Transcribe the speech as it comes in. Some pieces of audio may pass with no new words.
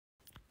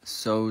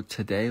So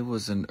today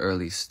was an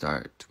early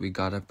start. We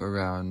got up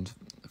around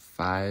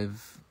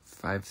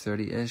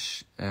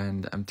 5:30ish,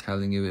 and I'm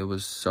telling you, it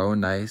was so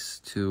nice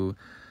to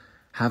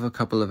have a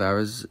couple of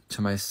hours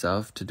to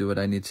myself to do what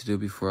I need to do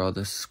before all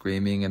the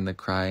screaming and the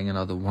crying and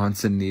all the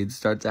wants and needs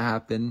start to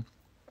happen.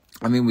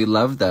 I mean, we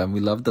love them.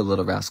 We love the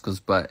little rascals,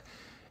 but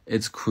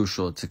it's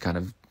crucial to kind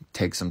of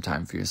take some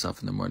time for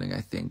yourself in the morning,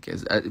 I think.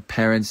 As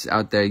parents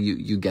out there,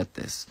 you get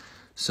this.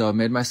 So I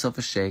made myself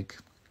a shake,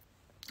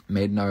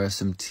 made Nara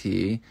some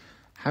tea.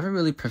 Haven't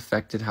really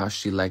perfected how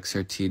she likes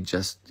her tea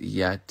just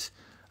yet.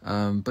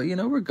 But,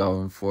 we're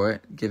going for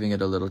it, giving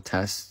it a little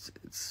test.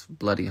 It's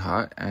bloody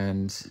hot,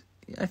 and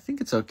I think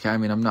it's okay. I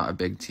mean, I'm not a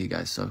big tea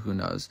guy, so who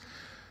knows.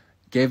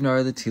 Gave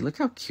Nara the tea. Look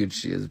how cute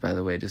she is, by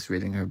the way, just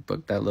reading her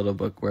book, that little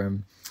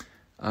bookworm.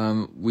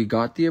 We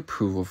got the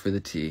approval for the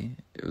tea.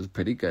 It was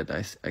pretty good,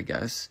 I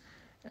guess.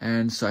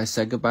 And so I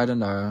said goodbye to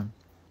Nara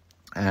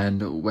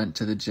and went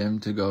to the gym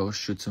to go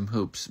shoot some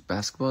hoops.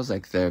 Basketball is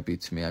like therapy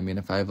to me. I mean,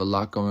 if I have a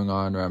lot going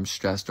on or I'm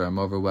stressed or I'm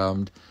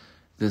overwhelmed,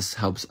 this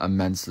helps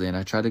immensely. And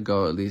I try to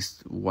go at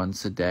least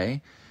once a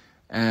day.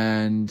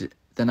 And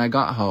then I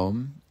got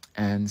home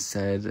and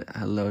said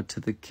hello to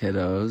the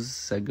kiddos,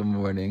 said good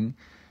morning.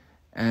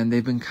 And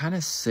they've been kind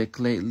of sick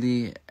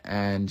lately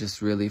and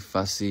just really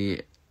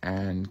fussy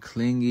and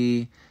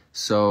clingy.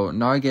 So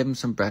Nara gave them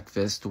some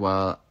breakfast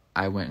while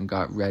I went and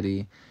got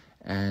ready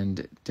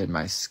and did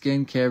my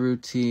skincare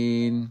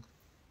routine,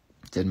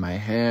 did my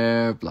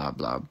hair, blah,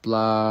 blah,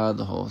 blah,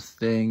 the whole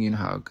thing, you know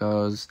how it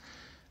goes.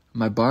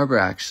 My barber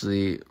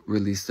actually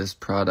released this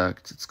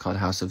product. It's called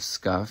House of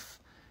Scuff,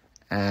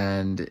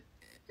 and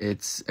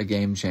it's a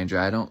game changer.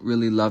 I don't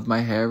really love my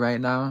hair right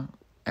now,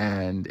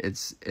 and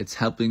it's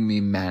helping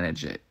me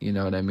manage it. You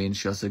know what I mean?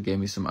 She also gave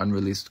me some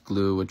unreleased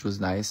glue, which was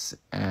nice,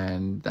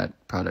 and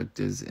that product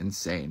is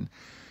insane.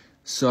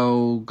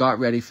 So got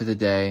ready for the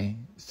day,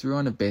 threw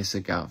on a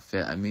basic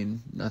outfit. I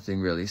mean, nothing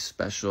really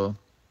special.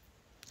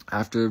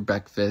 After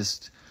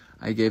breakfast,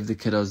 I gave the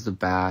kiddos the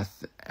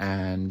bath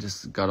and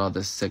just got all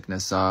the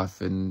sickness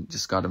off and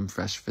just got them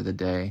fresh for the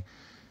day.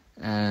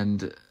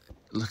 And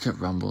look at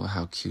Rumble,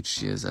 how cute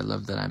she is. I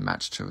love that I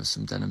matched her with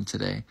some denim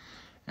today.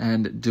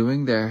 And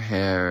doing their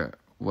hair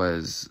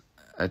was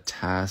a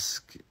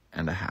task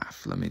and a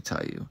half, let me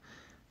tell you.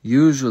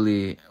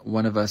 Usually,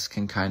 one of us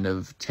can kind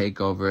of take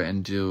over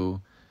and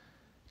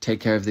take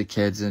care of the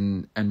kids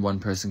and one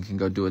person can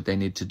go do what they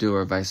need to do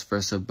or vice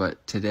versa.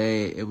 But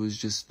today, it was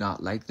just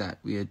not like that.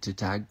 We had to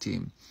tag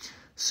team.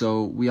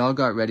 So we all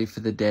got ready for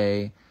the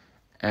day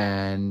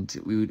and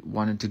we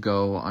wanted to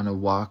go on a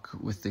walk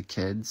with the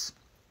kids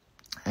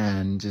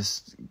and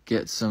just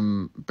get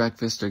some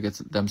breakfast or get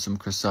them some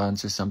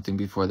croissants or something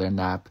before their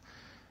nap.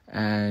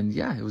 And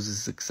yeah, it was a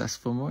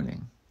successful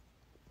morning.